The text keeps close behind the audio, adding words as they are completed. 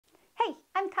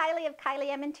Kylie of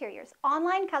Kylie M Interiors,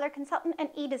 online color consultant and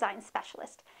edesign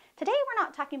specialist. Today we're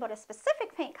not talking about a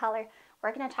specific paint color,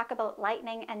 we're going to talk about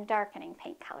lightening and darkening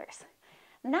paint colors.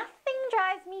 Nothing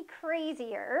drives me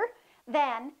crazier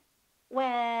than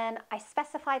when I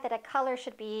specify that a color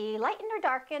should be lightened or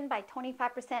darkened by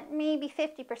 25%, maybe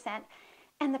 50%,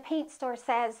 and the paint store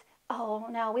says, oh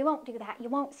no, we won't do that, you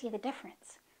won't see the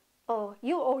difference.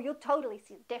 You'll totally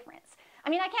see the difference. I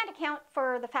mean, I can't account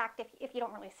for the fact if you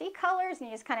don't really see colors and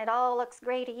you just it all looks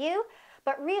gray to you,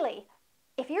 but really,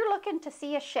 if you're looking to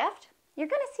see a shift, you're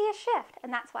going to see a shift,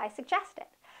 and that's why I suggest it.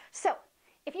 So,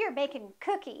 if you're baking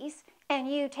cookies and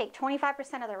you take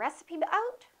 25% of the recipe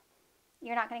out,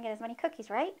 you're not going to get as many cookies,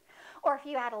 right? Or if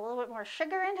you add a little bit more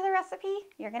sugar into the recipe,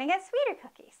 you're going to get sweeter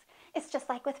cookies. It's just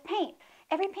like with paint.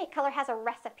 Every paint color has a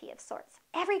recipe of sorts.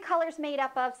 Every color is made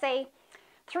up of, say,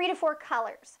 3 to 4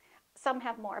 colors. Some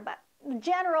have more, but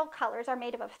general colors are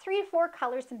made up of 3 to 4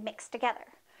 colors mixed together.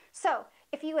 So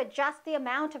if you adjust the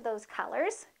amount of those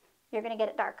colors, you're going to get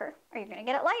it darker or you're going to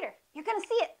get it lighter. You're going to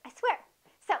see it, I swear.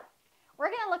 So we're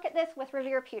going to look at this with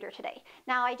Revere Pewter today.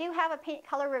 Now I do have a paint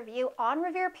color review on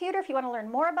Revere Pewter if you want to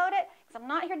learn more about it, because I'm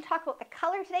not here to talk about the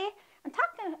color today.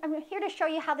 I'm here to show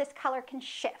you how this color can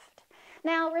shift.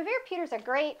 Now Revere Pewter is a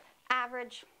great,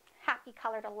 average, happy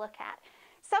color to look at.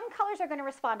 Some colors are going to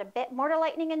respond a bit more to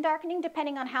lightening and darkening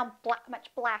depending on how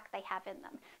much black they have in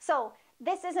them. So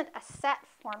this isn't a set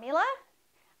formula.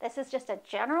 This is just a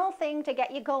general thing to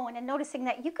get you going and noticing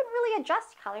that you can really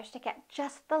adjust colors to get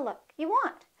just the look you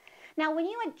want. Now when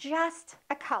you adjust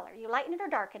a color, you lighten it or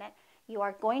darken it, you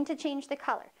are going to change the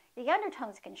color. The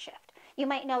undertones can shift. You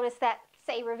might notice that,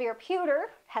 say, Revere Pewter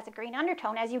has a green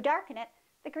undertone. As you darken it,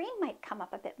 the green might come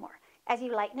up a bit more. As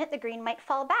you lighten it, the green might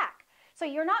fall back. So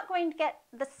you're not going to get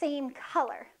the same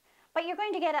color, but you're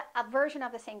going to get a version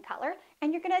of the same color,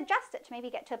 and you're going to adjust it to maybe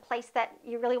get to a place that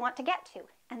you really want to get to.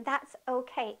 And that's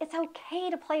okay. It's okay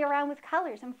to play around with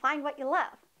colors and find what you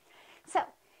love. So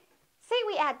say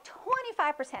we add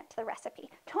 25% to the recipe.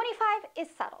 25 is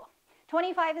subtle.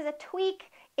 25 is a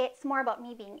tweak. It's more about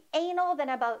me being anal than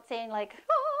about saying like,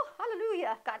 oh,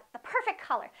 hallelujah, got the perfect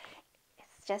color.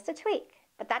 It's just a tweak,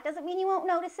 but that doesn't mean you won't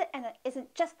notice it, and it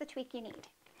isn't just the tweak you need.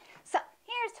 So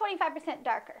here's 25%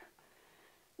 darker.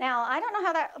 Now I don't know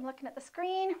how I'm looking at the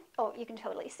screen. Oh, you can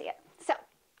totally see it. So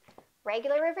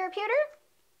regular Revere Pewter,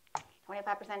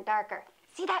 25% darker.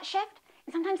 See that shift?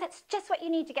 And sometimes that's just what you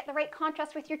need to get the right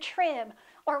contrast with your trim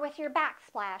or with your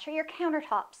backsplash or your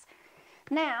countertops.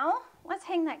 Now let's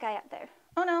hang that guy up there.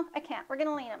 Oh no, I can't. We're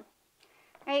gonna lean him.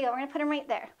 There you go. We're gonna put him right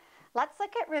there. Let's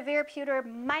look at Revere Pewter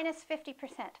minus 50%.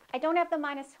 I don't have the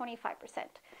minus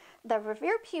 25%. The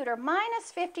Revere Pewter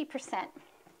minus 50%.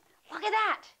 Look at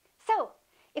that. So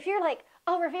if you're like,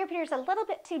 oh, Revere Pewter is a little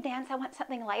bit too dense, I want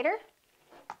something lighter,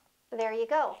 there you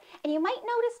go. And you might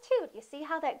notice too, do you see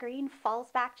how that green falls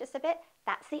back just a bit?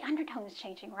 That's the undertones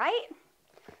changing, right?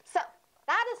 So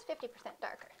that is 50%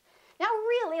 darker. Now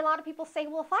really, a lot of people say,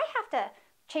 well, if I have to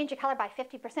change a color by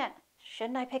 50%,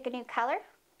 shouldn't I pick a new color?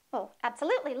 Well,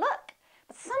 absolutely, look.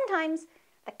 But sometimes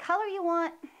the color you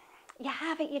want, you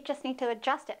have it, you just need to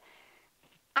adjust it.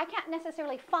 I can't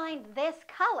necessarily find this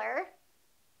color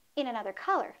in another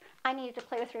color. I needed to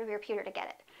play with Revere Pewter to get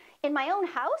it. In my own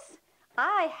house,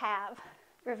 I have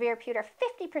Revere Pewter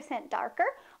 50%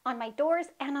 darker on my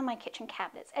doors and on my kitchen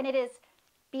cabinets, and it is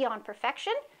beyond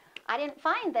perfection. I didn't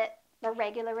find that the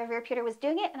regular Revere Pewter was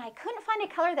doing it, and I couldn't find a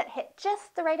color that hit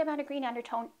just the right amount of green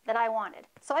undertone that I wanted.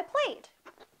 So I played.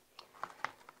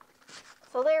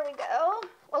 So there we go.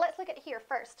 Well, let's look at here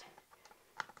first.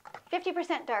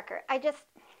 50% darker. I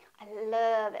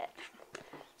love it.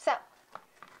 So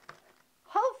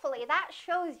hopefully that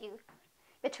shows you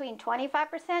between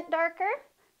 25% darker,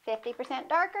 50%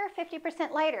 darker,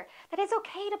 50% lighter, that it's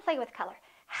okay to play with color.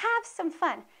 Have some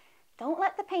fun. Don't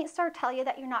let the paint store tell you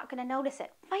that you're not going to notice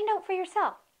it. Find out for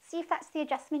yourself. See if that's the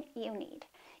adjustment you need.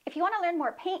 If you want to learn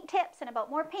more paint tips and about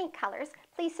more paint colors,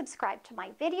 please subscribe to my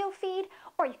video feed,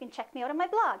 or you can check me out on my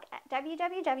blog at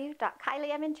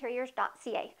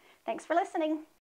www.kylieminteriors.ca. Thanks for listening.